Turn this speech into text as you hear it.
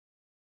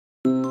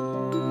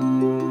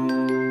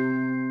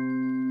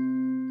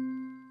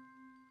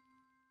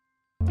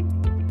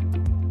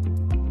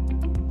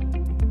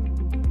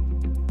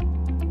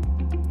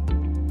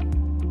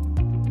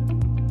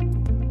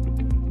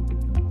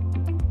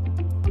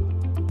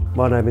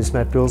My name is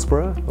Matt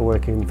Billsborough. I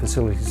work in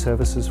facility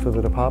services for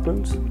the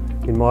department.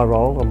 In my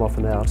role, I'm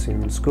often out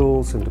in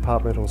schools and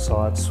departmental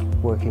sites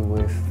working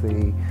with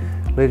the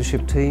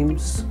leadership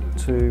teams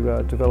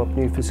to develop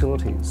new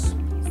facilities.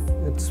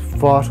 It's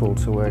vital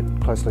to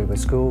work closely with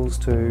schools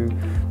to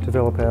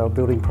develop our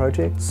building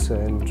projects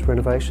and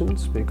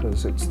renovations,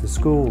 because it's the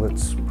school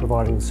that's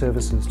providing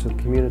services to the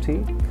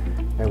community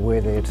and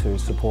we're there to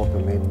support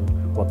them in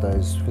what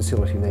those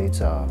facility needs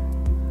are.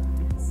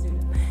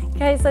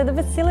 Okay, so the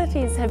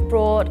facilities have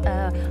brought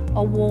a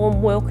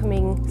warm,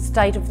 welcoming,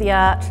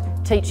 state-of-the-art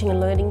teaching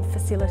and learning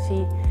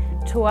facility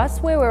to us,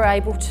 where we're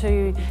able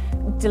to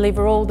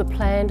deliver all the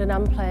planned and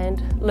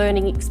unplanned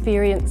learning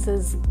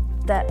experiences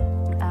that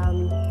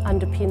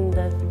underpin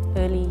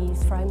the early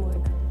years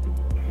framework.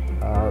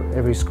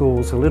 Every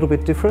school's a little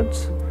bit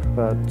different,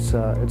 but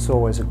it's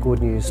always a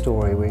good news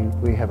story.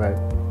 We have a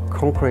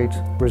concrete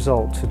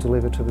result to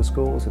deliver to the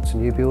schools. It's a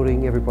new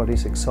building,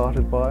 everybody's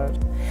excited by it.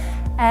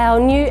 Our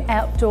new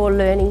outdoor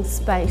learning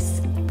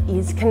space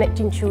is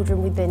connecting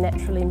children with their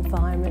natural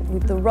environment,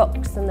 with the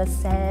rocks and the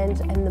sand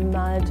and the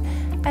mud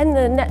and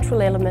the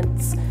natural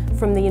elements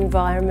from the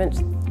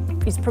environment,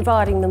 is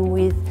providing them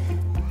with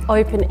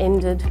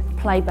open-ended,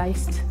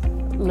 play-based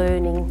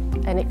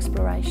learning and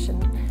exploration.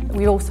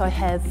 We also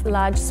have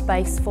large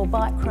space for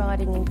bike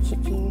riding and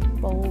kicking,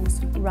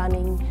 balls,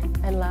 running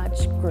and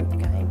large group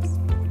games.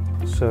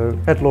 So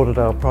at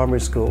Lauderdale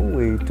Primary School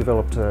we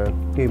developed a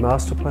new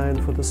master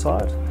plan for the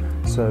site,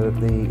 so that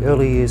the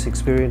early years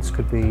experience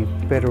could be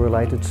better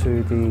related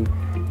to the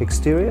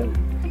exterior.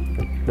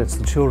 It lets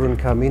the children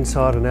come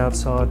inside and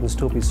outside and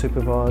still be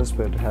supervised,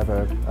 but have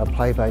a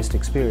play-based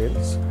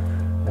experience.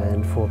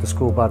 And for the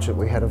school budget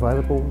we had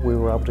available, we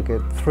were able to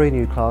get 3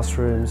 new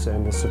classrooms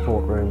and the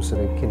support rooms that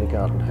a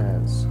kindergarten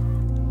has.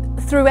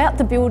 Throughout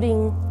the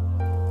building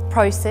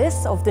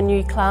process of the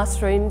new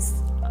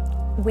classrooms,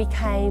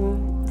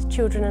 the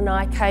children and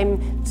I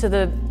came to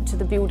the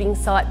building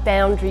site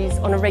boundaries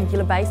on a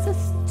regular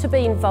basis to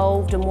be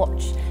involved and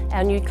watch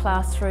our new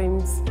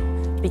classrooms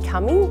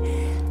becoming.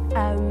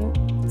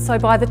 So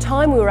by the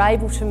time we were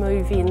able to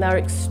move in, they were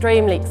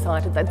extremely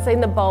excited. They'd seen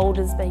the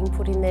boulders being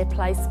put in their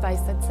play space,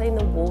 they'd seen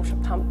the water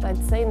pump,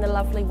 they'd seen the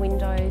lovely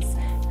windows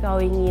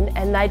going in,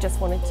 and they just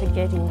wanted to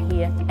get in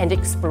here and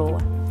explore.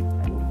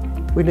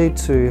 We need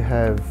to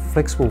have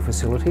flexible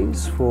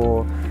facilities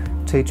for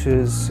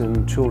teachers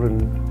and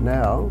children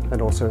now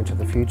and also into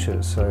the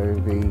future. So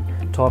the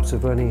types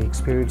of learning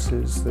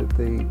experiences that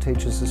the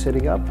teachers are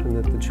setting up and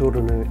that the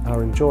children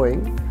are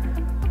enjoying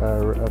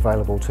are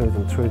available to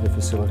them through the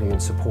facility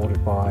and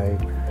supported by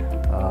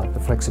the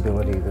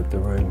flexibility that the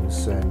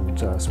rooms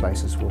and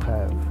spaces will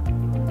have.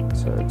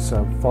 So it's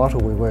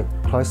vital we work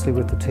closely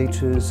with the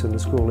teachers and the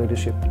school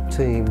leadership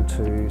team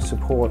to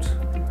support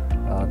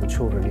the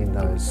children in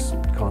those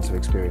kinds of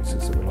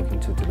experiences that we're looking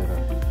to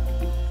deliver.